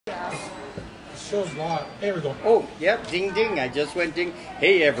shows live. There we go. Oh, yep, ding ding. I just went ding.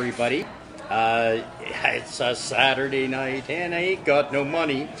 Hey, everybody. It's a Saturday night and I ain't got no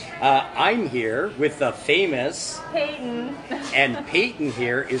money. I'm here with the famous Payton. And Payton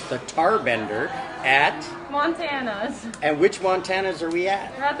here is the tar bender at Montana's. And which Montana's are we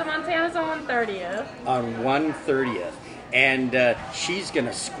at? We're at the Montana's on 130th. On 130th. And she's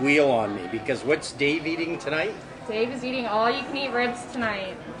gonna squeal on me because what's Dave eating tonight? Dave is eating all you can eat ribs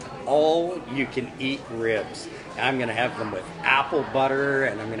tonight. All you can eat ribs. I'm gonna have them with apple butter,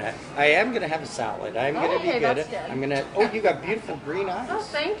 and I am gonna have a salad. I'm gonna be good. That's good. I'm gonna. Oh, you got beautiful green eyes. Oh,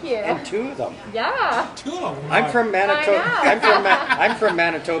 thank you. And two of them. Yeah. Two of them. I'm from Manitoba. I know. I'm from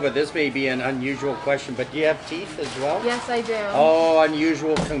Manitoba. This may be an unusual question, but do you have teeth as well? Yes, I do. Oh,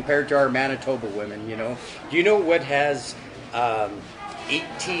 unusual compared to our Manitoba women. You know. Do you know what has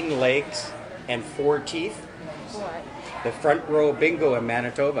 18 legs and 4 teeth? What? The front row bingo in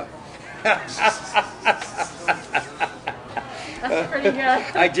Manitoba. That's pretty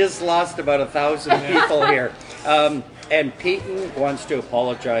good. I just lost about 1,000 people here. And Payton wants to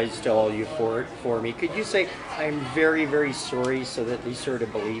apologize to all you for me. Could you say, I'm very, very sorry so that they sort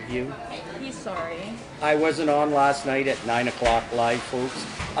of believe you? He's sorry. I wasn't on last night at 9 o'clock live, folks.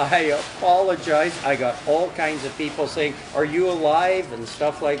 I apologize. I got all kinds of people saying, are you alive? And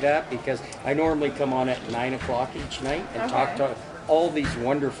stuff like that, because I normally come on at 9 o'clock each night and talk to all these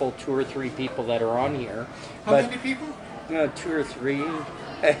wonderful 2 or 3 people that are on here. How many people? 2 or 3.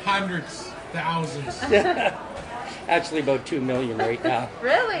 Hundreds, thousands. Actually, about 2 million right now.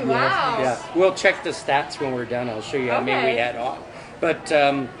 Really? Wow. Yeah. We'll check the stats when we're done. I'll show you how many we had on. But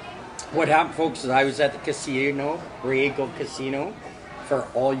what happened, folks, is I was at the casino, Riego Casino, for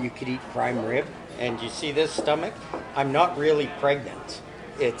all-you-could-eat prime rib. And you see this stomach? I'm not really pregnant.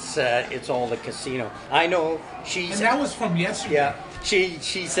 It's all the casino. I know she's... And that was from yesterday. Yeah. She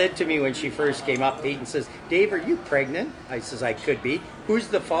said to me when she first came up, Payton says, Dave, are you pregnant? I says, I could be. Who's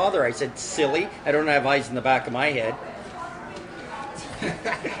the father? I said, silly. I don't have eyes in the back of my head.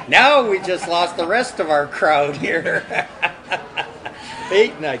 Now we just lost the rest of our crowd here.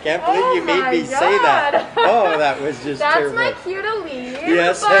 Payton, I can't believe you made me say that. Oh, that was just terrible. That's my cue to leave.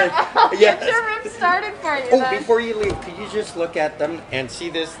 Yes. I'll yes. get your ribs started for you. Oh, then. before you leave, could you just look at them and see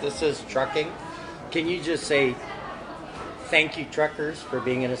this? This is trucking. Can you just say, thank you, truckers, for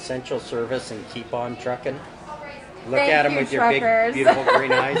being an essential service and keep on trucking? Look at them with your big, beautiful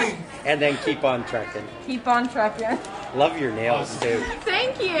green eyes, and then keep on trucking. Keep on trucking. Love your nails, too.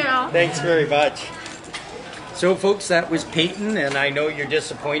 Thank you. Thanks very much. So, folks, that was Payton, and I know you're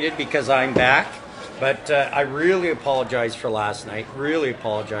disappointed because I'm back, but I really apologize for last night. Really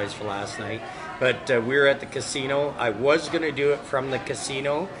apologize for last night. But we were at the casino. I was going to do it from the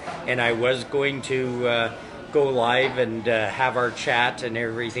casino, and I was going to go live and have our chat and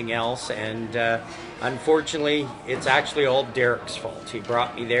everything else. And unfortunately, it's actually all Derek's fault. He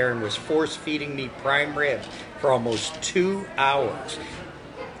brought me there and was force-feeding me prime rib for almost 2 hours.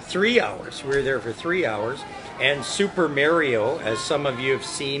 3 hours. We were there for 3 hours. And Super Mario, as some of you have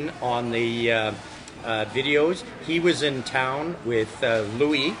seen on the videos, he was in town with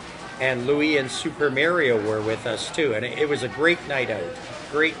Louis. And Louis and Super Mario were with us too. And it was a great night out.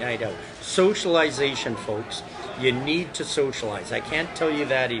 Great night out. Socialization, folks. You need to socialize. I can't tell you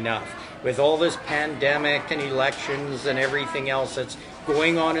that enough. With all this pandemic and elections and everything else that's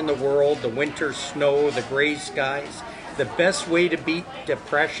going on in the world, the winter snow, the gray skies, the best way to beat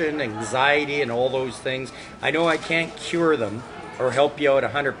depression, anxiety, and all those things, I know I can't cure them or help you out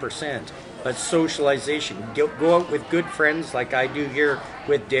 100%. But socialization, go out with good friends like I do here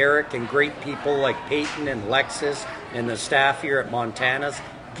with Derek and great people like Payton and Lexus and the staff here at Montana's.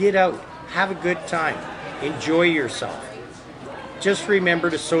 Get out, have a good time, enjoy yourself. Just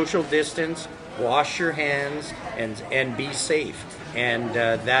remember to social distance, wash your hands, and be safe. And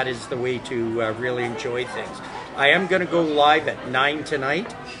that is the way to really enjoy things. I am going to go live at 9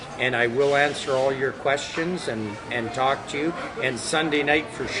 tonight. And I will answer all your questions and talk to you. And Sunday night,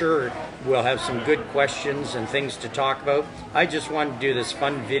 for sure, we'll have some good questions and things to talk about. I just wanted to do this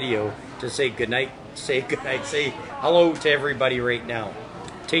fun video to say goodnight, say hello to everybody right now.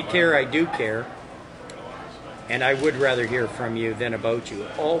 Take care, I do care. And I would rather hear from you than about you,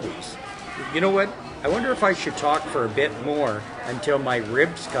 always. You know what? I wonder if I should talk for a bit more until my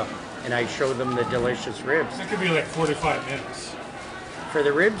ribs come and I show them the delicious ribs. It could be like 45 minutes. For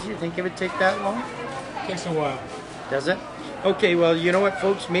the ribs, you think it would take that long? It takes a while. Does it? Okay, well, you know what,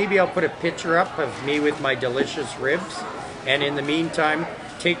 folks? Maybe I'll put a picture up of me with my delicious ribs. And in the meantime,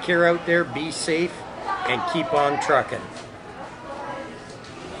 take care out there, be safe, and keep on trucking.